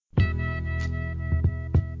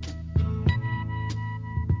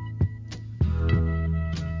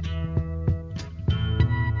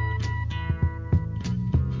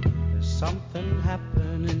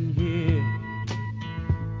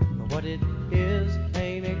is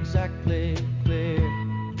ain't exactly clear.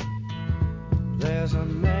 There's a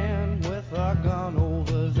man with a gun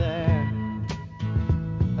over there,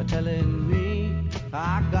 telling me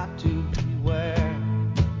I got to beware.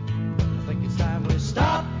 I think it's time we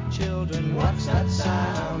stop, children. What's that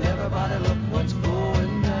sound? Everybody look what's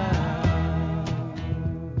going down.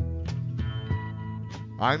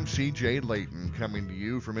 I'm CJ Layton, coming to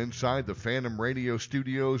you from inside the Phantom Radio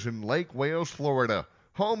studios in Lake Wales, Florida,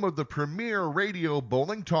 home of the premier radio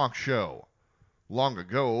bowling talk show. Long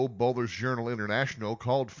ago, Bowlers Journal International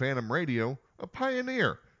called Phantom Radio a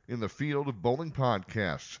pioneer in the field of bowling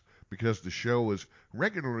podcasts because the show is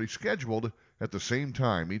regularly scheduled at the same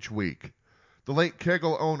time each week. The late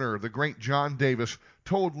Kegel owner, the great John Davis,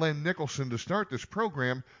 told Len Nicholson to start this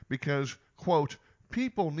program because, quote,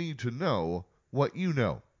 people need to know what you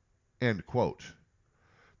know, end quote.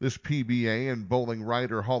 This PBA and Bowling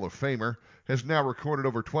Writer Hall of Famer has now recorded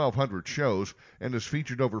over 1,200 shows and has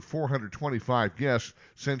featured over 425 guests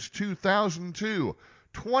since 2002.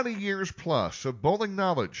 20 years plus of bowling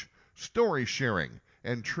knowledge, story sharing,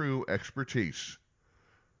 and true expertise.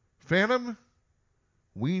 Phantom,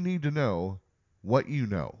 we need to know what you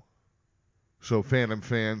know. So, Phantom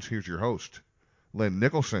fans, here's your host, Len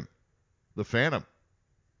Nicholson, the Phantom.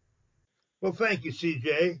 Well, thank you,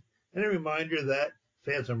 CJ. And a reminder that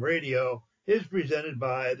Phantom Radio is presented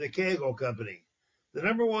by the Kegel Company, the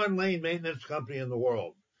 #1 lane maintenance company in the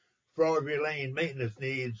world. For all of your lane maintenance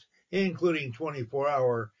needs, including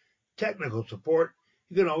 24-hour technical support,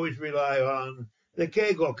 you can always rely on the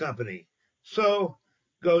Kegel Company. So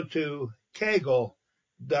go to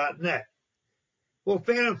kegel.net. Well,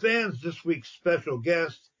 Phantom fans, this week's special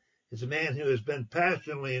guest is a man who has been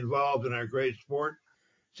passionately involved in our great sport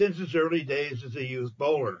since his early days as a youth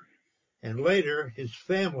bowler. And later, his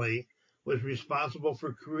family was responsible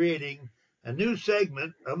for creating a new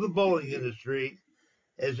segment of the bowling industry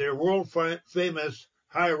as their world-famous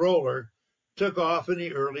high roller took off in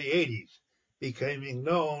the early 80s, becoming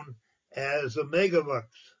known as the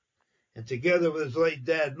Megabucks. And together with his late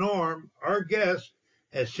dad, Norm, our guest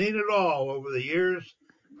has seen it all over the years,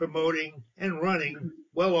 promoting and running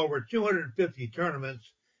well over 250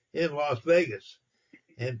 tournaments in Las Vegas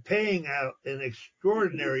and paying out an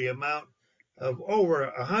extraordinary amount of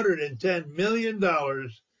over $110 million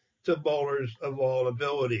to bowlers of all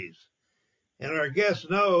abilities. And our guest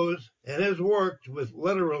knows and has worked with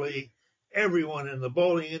literally everyone in the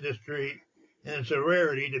bowling industry, and it's a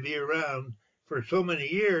rarity to be around for so many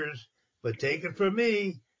years, but take it from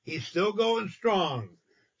me, he's still going strong.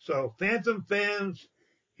 So, Phantom fans,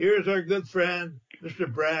 here's our good friend,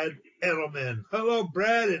 Mr. Brad Edelman. Hello,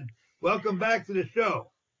 Brad, and welcome back to the show.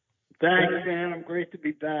 Thanks, man. I'm great to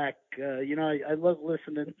be back. I love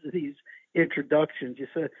listening to these introductions. You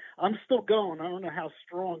said, I'm still going. I don't know how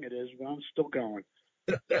strong it is, but I'm still going.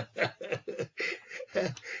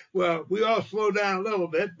 Well, we all slow down a little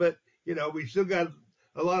bit, but, we still got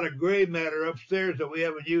a lot of gray matter upstairs that we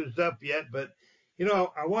haven't used up yet. But,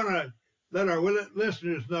 I want to let our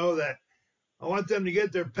listeners know that I want them to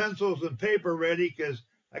get their pencils and paper ready because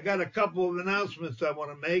I got a couple of announcements I want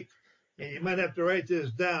to make. And you might have to write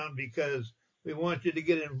this down because we want you to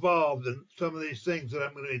get involved in some of these things that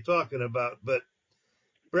I'm going to be talking about. But,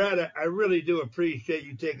 Brad, I really do appreciate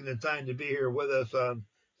you taking the time to be here with us on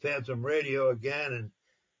Phantom Radio again. And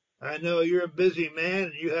I know you're a busy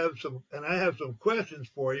man, and I have some questions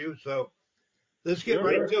for you. So let's get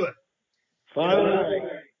right to it. Fine.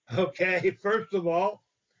 Okay, first of all,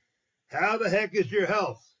 how the heck is your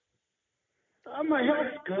health? My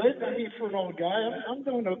health's good. I mean, for an old guy, I'm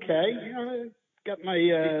doing okay. Got my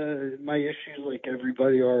issues like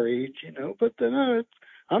everybody our age, But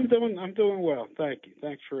I'm doing well. Thank you.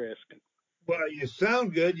 Thanks for asking. Well, you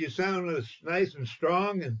sound good. You sound nice and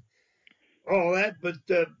strong and all that. But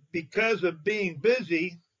because of being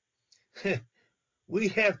busy, we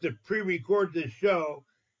have to pre-record this show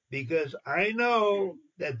because I know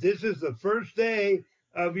that this is the first day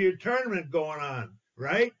of your tournament going on,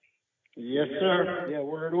 right? Yes, sir. Yeah,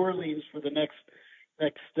 we're in Orleans for the next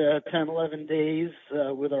 10, 11 days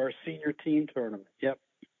with our senior team tournament. Yep.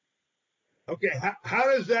 Okay, how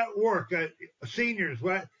does that work? Seniors,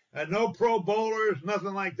 what? No pro bowlers,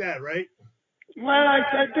 nothing like that, right? Well,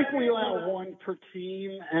 I think we allow one per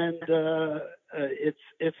team, and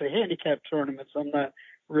it's a handicap tournament, so I'm not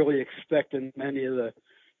really expecting many of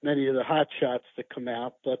the hot shots to come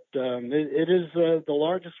out. But it is the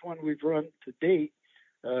largest one we've run to date.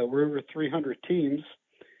 We're over 300 teams,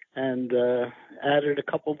 and added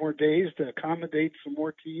a couple more days to accommodate some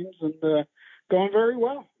more teams, and going very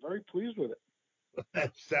well. Very pleased with it.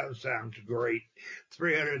 That sounds great.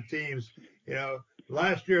 300 teams.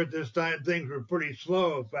 last year at this time things were pretty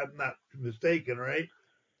slow, if I'm not mistaken, right?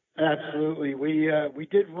 Absolutely. We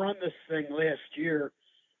did run this thing last year.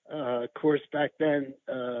 Of course, back then,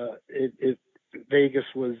 Vegas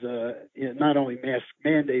was not only mask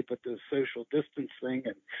mandate, but the social distancing,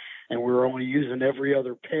 and we were only using every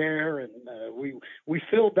other pair, and we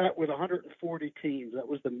filled that with 140 teams. That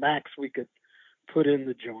was the max we could put in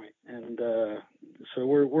the joint, and so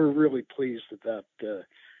we're really pleased about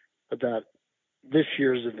this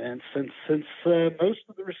year's event since most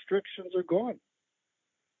of the restrictions are gone.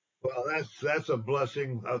 Well, that's a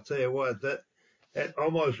blessing. I'll tell you what, that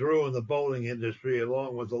almost ruined the bowling industry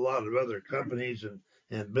along with a lot of other companies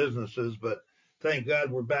and businesses. But thank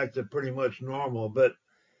God we're back to pretty much normal. But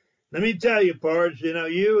let me tell you, Parge,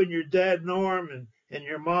 you and your dad, Norm, and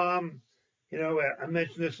your mom, I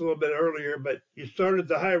mentioned this a little bit earlier, but you started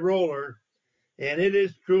the High Roller, and it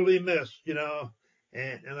is truly missed,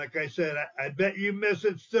 And like I said, I bet you miss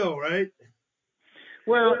it still, right?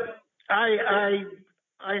 Well,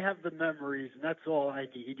 I have the memories, and that's all I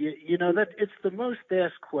need. That it's the most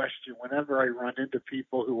asked question whenever I run into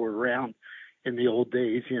people who were around in the old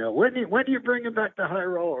days. When do you bring it back to High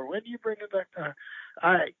Roller? When do you bring it back to?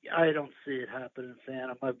 I don't see it happening,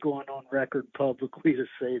 Phantom. I've gone on record publicly to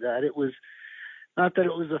say that it was not that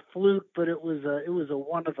it was a fluke, but it was a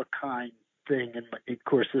one of a kind thing. And of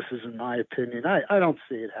course, this is in my opinion. I don't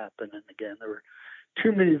see it happening again. There were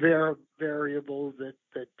too many variables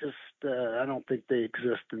that just I don't think they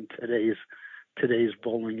exist in today's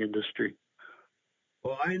bowling industry.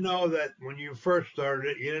 Well, I know that when you first started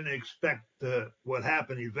it, you didn't expect what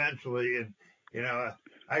happened eventually, and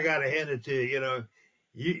I got to hand it to you.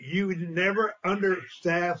 You never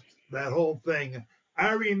understaffed that whole thing.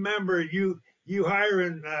 I remember you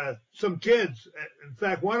hiring some kids. In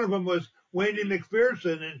fact, one of them was Wendy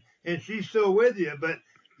McPherson, and she's still with you, but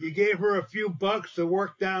you gave her a few bucks to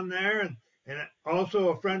work down there, and also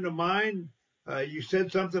a friend of mine. You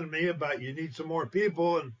said something to me about you need some more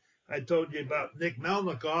people, and I told you about Nick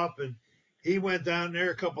Melnikoff, and he went down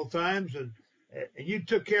there a couple times, and you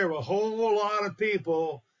took care of a whole lot of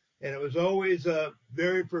people, and it was always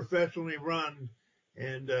very professionally run.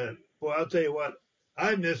 And boy, I'll tell you what,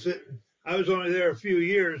 I miss it. I was only there a few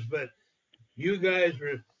years, but you guys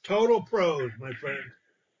were total pros, my friend.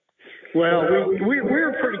 Well, we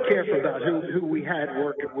were pretty careful about who we had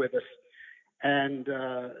working with us, and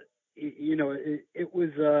it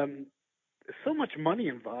was so much money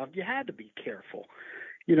involved. You had to be careful.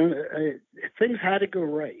 Things had to go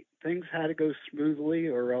right. Things had to go smoothly,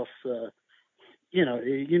 or else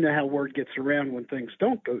how word gets around when things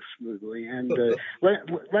don't go smoothly. And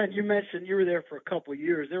Len, you mentioned you were there for a couple of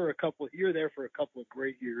years. You were there for a couple of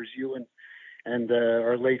great years. You and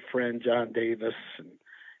our late friend John Davis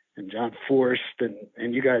and John Forst,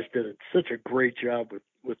 and you guys did such a great job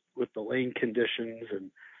with the lane conditions.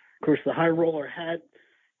 And of course, the High Roller had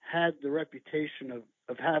the reputation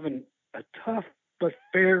of having a tough but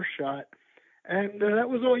fair shot, and that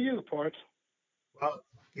was all you, Parts. Well,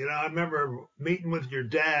 I remember meeting with your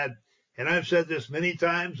dad, and I've said this many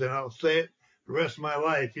times, and I'll say it the rest of my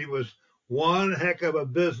life. He was one heck of a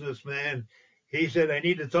businessman. He said, I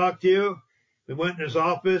need to talk to you. We went in his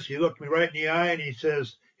office. He looked me right in the eye, and he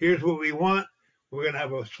says, here's what we want. We're going to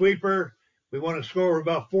have a sweeper. We want to score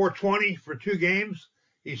about 420 for 2 games.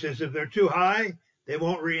 He says, if they're too high, they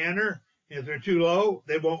won't re-enter. If they're too low,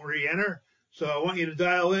 they won't re-enter. So I want you to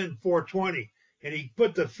dial in 420. And he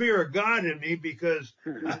put the fear of God in me because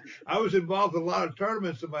I was involved in a lot of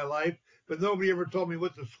tournaments in my life, but nobody ever told me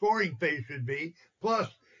what the scoring pace should be. Plus,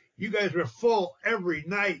 you guys were full every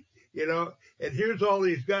night, and here's all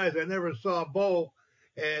these guys I never saw bowl.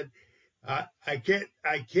 And I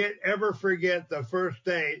can't ever forget the first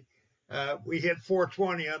day we hit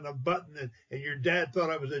 420 on the button, and your dad thought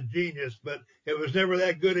I was a genius, but it was never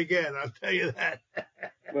that good again. I'll tell you that.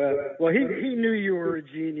 Well, he knew you were a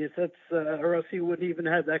genius. That's or else he wouldn't even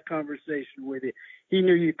have that conversation with you. He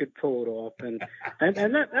knew you could pull it off, and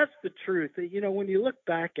that's the truth. When you look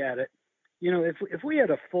back at it, if we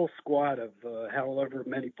had a full squad of however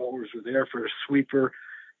many bowlers were there for a sweeper,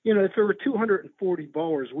 if there were 240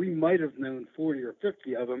 bowlers, we might have known 40 or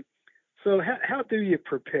 50 of them. So how do you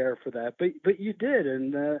prepare for that? But you did,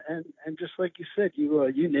 and just like you said,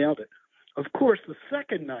 you nailed it. Of course, the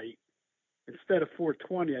second night, instead of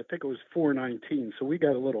 420, I think it was 419. So we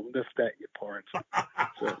got a little miffed at you, Parts.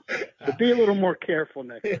 So be a little more careful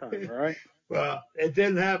next time, all right? Well, it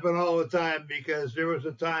didn't happen all the time because there was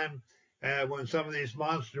a time when some of these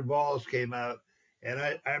monster balls came out, and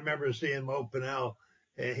I remember seeing Mo Pinnell,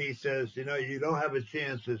 and he says, you don't have a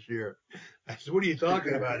chance this year. I said, what are you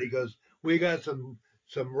talking about? He goes, we got some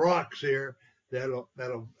rocks here that'll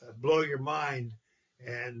blow your mind.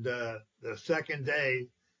 And the second day,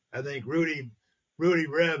 I think Rudy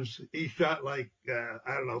Rebs, he shot like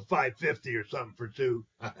I don't know 550 or something for two.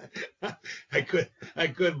 I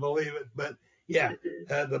couldn't believe it, but yeah,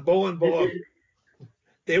 the bowling ball,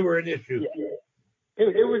 they were an issue. Yeah.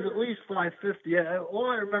 It was at least 550. Yeah, all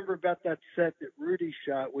I remember about that set that Rudy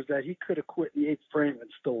shot was that he could have quit in the eighth frame and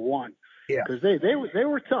still won. Yeah, because they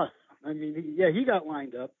were tough. I mean, he got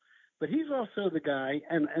lined up, but he's also the guy.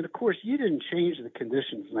 And of course, you didn't change the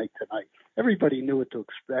conditions night to night. Everybody knew what to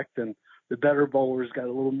expect, and the better bowlers got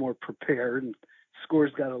a little more prepared, and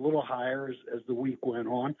scores got a little higher as the week went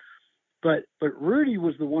on. But Rudy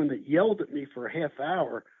was the one that yelled at me for a half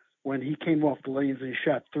hour when he came off the lanes and he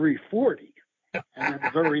shot 340. And then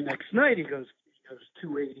the very next night he goes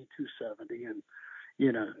 280, 270, and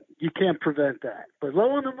you can't prevent that. But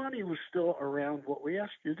low on the money was still around what we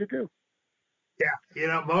asked you to do.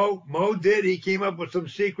 Yeah, Mo did. He came up with some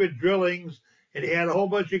secret drillings, and he had a whole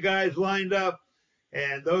bunch of guys lined up,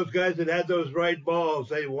 and those guys that had those right balls,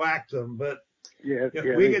 they whacked them. But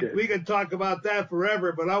we could talk about that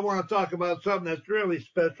forever. But I want to talk about something that's really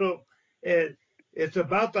special, and it's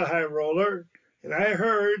about the high roller. And I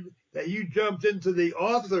heard that you jumped into the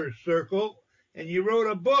author's circle and you wrote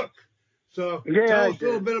a book. So tell us a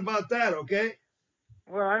little bit about that, okay?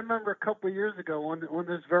 Well, I remember a couple of years ago on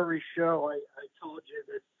this very show, I told you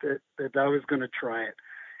that I was going to try it,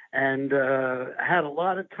 and I had a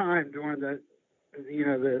lot of time during the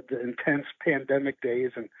intense pandemic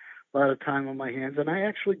days, and a lot of time on my hands, and I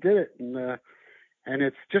actually did it, and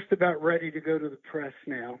it's just about ready to go to the press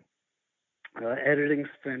now. Editing's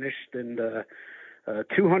finished, and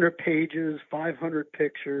 200 pages, 500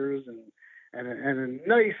 pictures, and a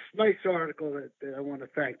nice article that I want to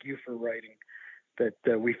thank you for writing,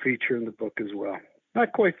 that we feature in the book as well.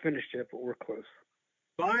 Not quite finished yet, but we're close.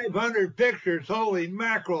 500 pictures, holy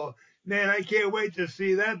mackerel. Man, I can't wait to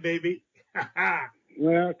see that, baby.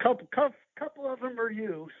 Well, a couple of them are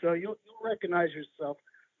you, so you'll recognize yourself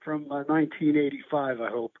from 1985, I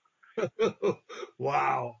hope.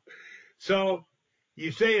 Wow. So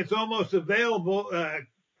you say it's almost available.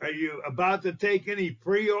 Are you about to take any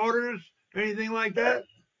pre-orders, anything like that?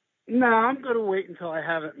 No, I'm going to wait until I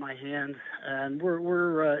have it in my hands, and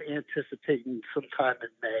we're anticipating sometime in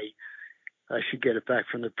May. I should get it back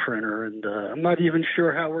from the printer, and I'm not even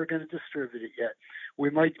sure how we're going to distribute it yet.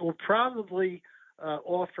 We'll probably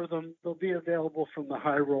offer them. They'll be available from the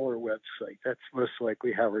High Roller website. That's most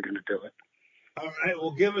likely how we're going to do it. All right.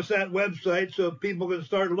 Well, give us that website so people can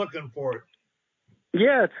start looking for it.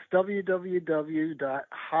 Yeah, it's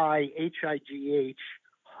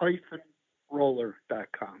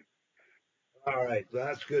www.high-roller.com. All right.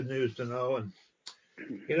 That's good news to know. And,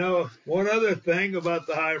 one other thing about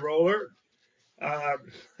the high roller,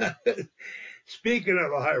 speaking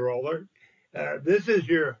of a high roller, this is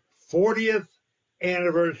your 40th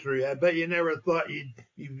anniversary. I bet you never thought you'd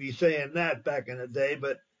be saying that back in the day,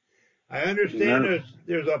 but I understand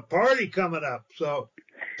there's a party coming up. So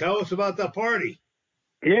tell us about the party.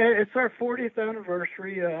 Yeah, it's our 40th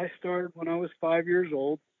anniversary. I started when I was 5 years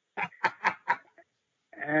old.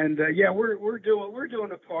 And we're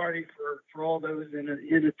doing a party for all those in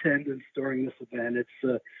attendance during this event.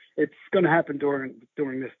 It's going to happen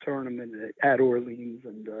during this tournament at Orleans,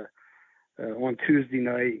 and on Tuesday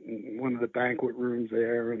night in one of the banquet rooms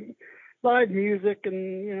there, and live music,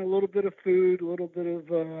 and a little bit of food, a little bit of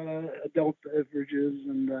adult beverages,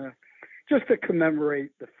 and just to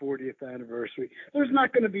commemorate the 40th anniversary. There's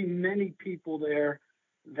not going to be many people there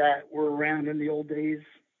that were around in the old days,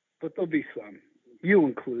 but there'll be some. You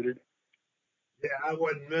included. Yeah, I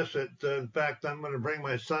wouldn't miss it. In fact, I'm going to bring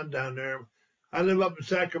my son down there. I live up in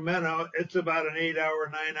Sacramento. It's about an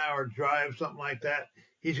 8-hour, 9-hour drive, something like that.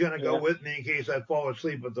 He's going to go with me in case I fall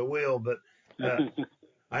asleep at the wheel. But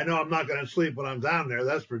I know I'm not going to sleep when I'm down there.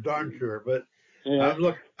 That's for darn sure. But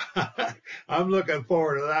I'm looking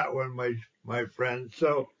forward to that one, my friend.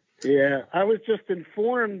 So I was just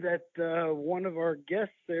informed that one of our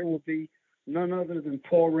guests there will be none other than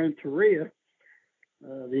Paul Renteria.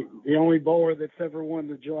 The only bowler that's ever won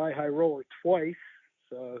the July High Roller twice.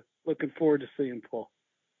 So looking forward to seeing Paul.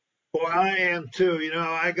 Well, I am too.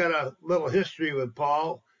 I got a little history with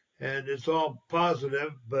Paul, and it's all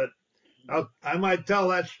positive, but I might tell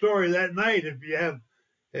that story that night if you have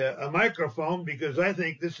a microphone, because I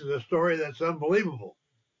think this is a story that's unbelievable.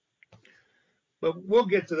 But we'll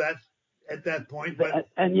get to that at that point.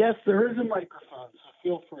 And yes, there is a microphone, so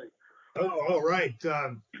feel free. Oh, all right.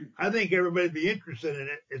 I think everybody would be interested in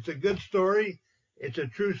it. It's a good story. It's a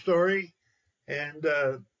true story. And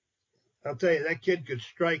I'll tell you, that kid could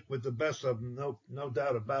strike with the best of them, no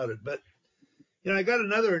doubt about it. But I got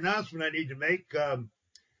another announcement I need to make.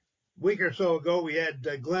 Week or so ago, we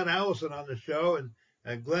had Glenn Allison on the show,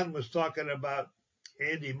 and Glenn was talking about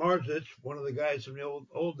Andy Marzich, one of the guys from the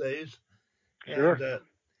old days. Sure. And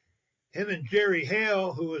him and Jerry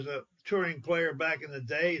Hale, who was a touring player back in the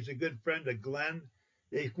day, he's a good friend of Glenn.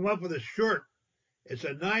 They come up with a shirt. It's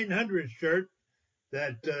a 900 shirt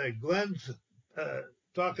that Glenn's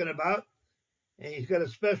talking about, and he's got a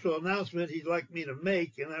special announcement he'd like me to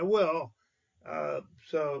make, and I will.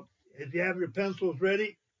 So if you have your pencils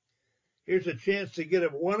ready, here's a chance to get a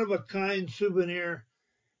one-of-a-kind souvenir,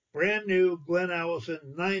 brand new Glenn Allison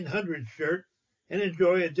 900 shirt, and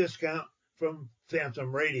enjoy a discount from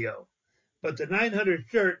Phantom Radio. But the 900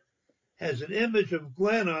 shirt has an image of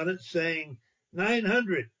Glenn on it saying,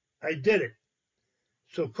 900, I did it.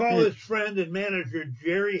 So call his friend and manager,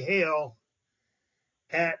 Jerry Hale,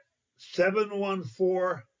 at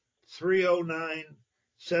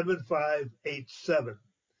 714-309-7587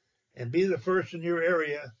 and be the first in your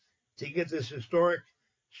area to get this historic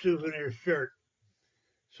souvenir shirt.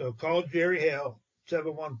 So call Jerry Hale,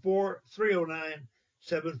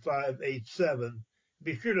 714-309-7587.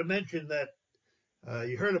 Be sure to mention that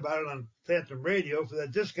you heard about it on Phantom Radio for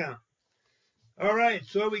that discount. All right,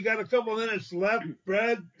 so we got a couple minutes left.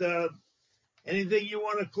 Brad, anything you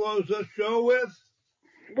want to close this show with?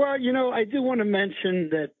 Well, I do want to mention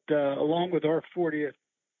that along with our 40th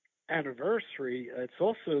anniversary, it's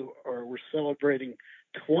also, we're celebrating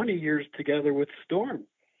 20 years together with Storm.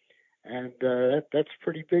 And that's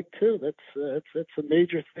pretty big, too. That's a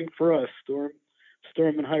major thing for us. Storm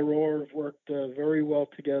and High Roller have worked very well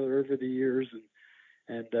together over the years,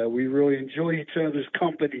 and we really enjoy each other's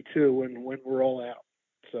company, too, when we're all out.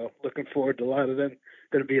 So looking forward to a lot of them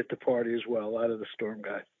going to be at the party as well, a lot of the Storm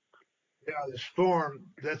guys. Yeah, the Storm,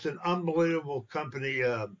 that's an unbelievable company.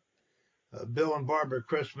 Bill and Barbara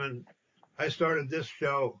Chrisman. I started this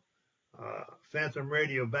show, Phantom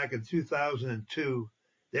Radio, back in 2002.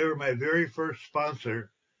 They were my very first sponsor,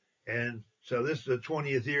 and so this is the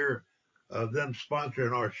 20th year of them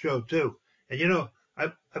sponsoring our show too. And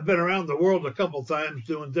I've been around the world a couple times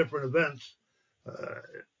doing different events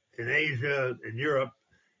in Asia, in Europe,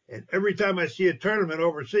 and every time I see a tournament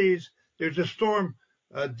overseas, there's a Storm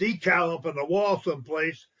decal up on the wall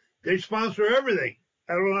someplace. They sponsor everything.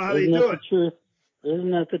 I don't know how they do it.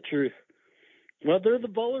 Isn't that the truth? Well, they're the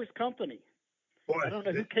Bowlers Company. Boy, I don't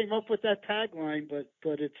know who came up with that tagline, but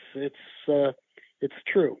it's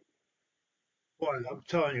true. Boy, I'm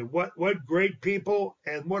telling you, what great people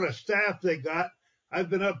and what a staff they got. I've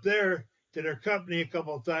been up there to their company a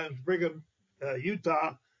couple of times, Brigham,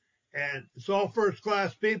 Utah, and it's all first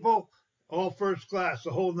class people, all first class,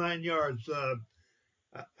 the whole 9 yards.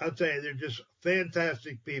 I'll tell you, they're just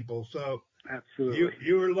fantastic people. So absolutely,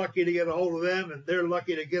 you were lucky to get a hold of them, and they're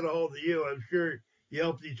lucky to get a hold of you. I'm sure you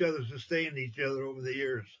helped each other sustain each other over the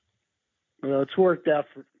years. Well, it's worked out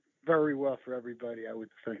very well for everybody, I would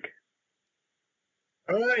think.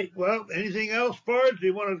 All right. Well, anything else, Bard? Do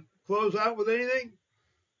you want to close out with anything?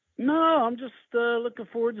 No, I'm just looking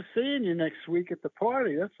forward to seeing you next week at the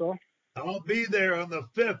party. That's all. I'll be there on the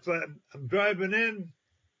 5th. I'm driving in.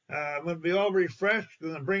 I'm going to be all refreshed. I'm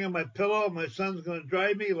going to bring in my pillow. My son's going to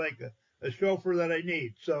drive me like a chauffeur that I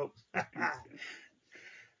need. So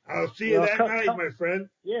I'll see you that night, my friend.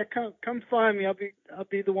 Yeah, come find me. I'll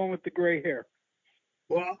be the one with the gray hair.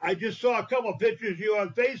 Well, I just saw a couple of pictures of you on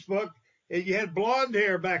Facebook, and you had blonde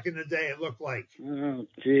hair back in the day, it looked like. Oh,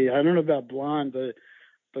 gee, I don't know about blonde,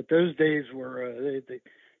 but those days were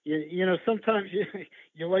sometimes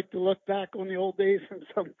you like to look back on the old days, and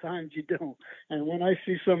sometimes you don't. And when I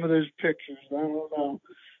see some of those pictures, I don't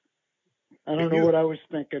know what I was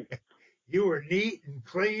thinking. You were neat and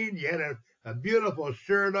clean. You had a beautiful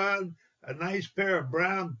shirt on, a nice pair of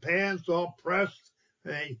brown pants, all pressed.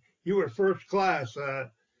 You were first class. I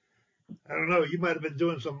don't know. You might have been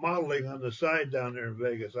doing some modeling on the side down there in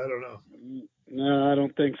Vegas. I don't know. No, I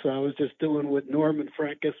don't think so. I was just doing what Norman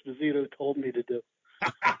Frank Esposito told me to do.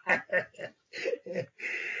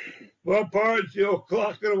 Well, Pards, the old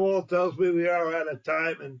clock on the wall tells me we are out of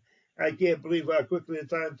time, and I can't believe how quickly the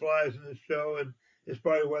time flies in this show, and it's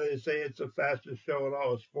probably why they say it's the fastest show in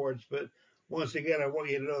all of sports. But once again, I want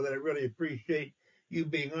you to know that I really appreciate you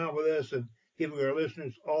being on with us and giving our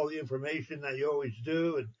listeners all the information that you always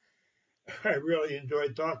do, and I really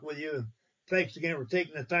enjoyed talking with you. And thanks again for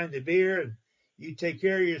taking the time to be here, and you take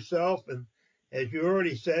care of yourself. And as you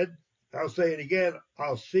already said, I'll say it again,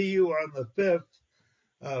 I'll see you on the 5th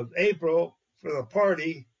of April for the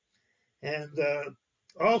party. And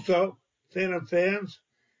also, Phantom fans,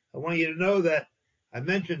 I want you to know that I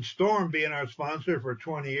mentioned Storm being our sponsor for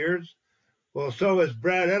 20 years. Well, so is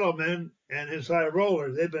Brad Edelman and his High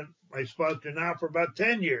Rollers. They've been my sponsor now for about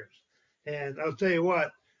 10 years. And I'll tell you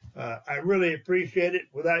what, I really appreciate it.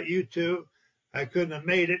 Without you two, I couldn't have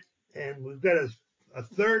made it. And we've got a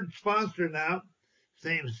third sponsor now. His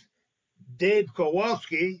name's Dave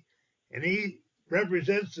Kowalski, and he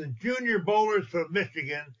represents the junior bowlers from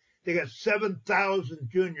Michigan. They got 7,000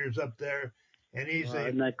 juniors up there, and he's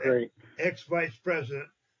isn't that great? ex-vice president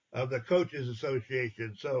of the Coaches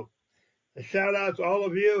Association. So a shout out to all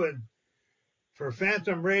of you, and for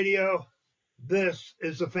Phantom Radio, this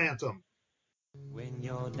is the Phantom. When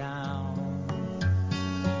you're down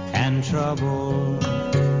and troubled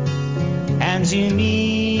and you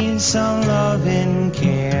need some love and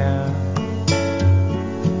care,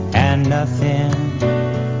 and nothing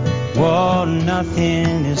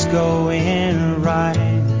is going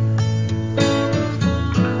right,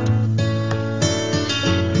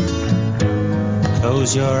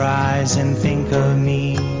 close your eyes and think of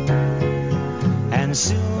me, and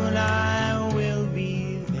soon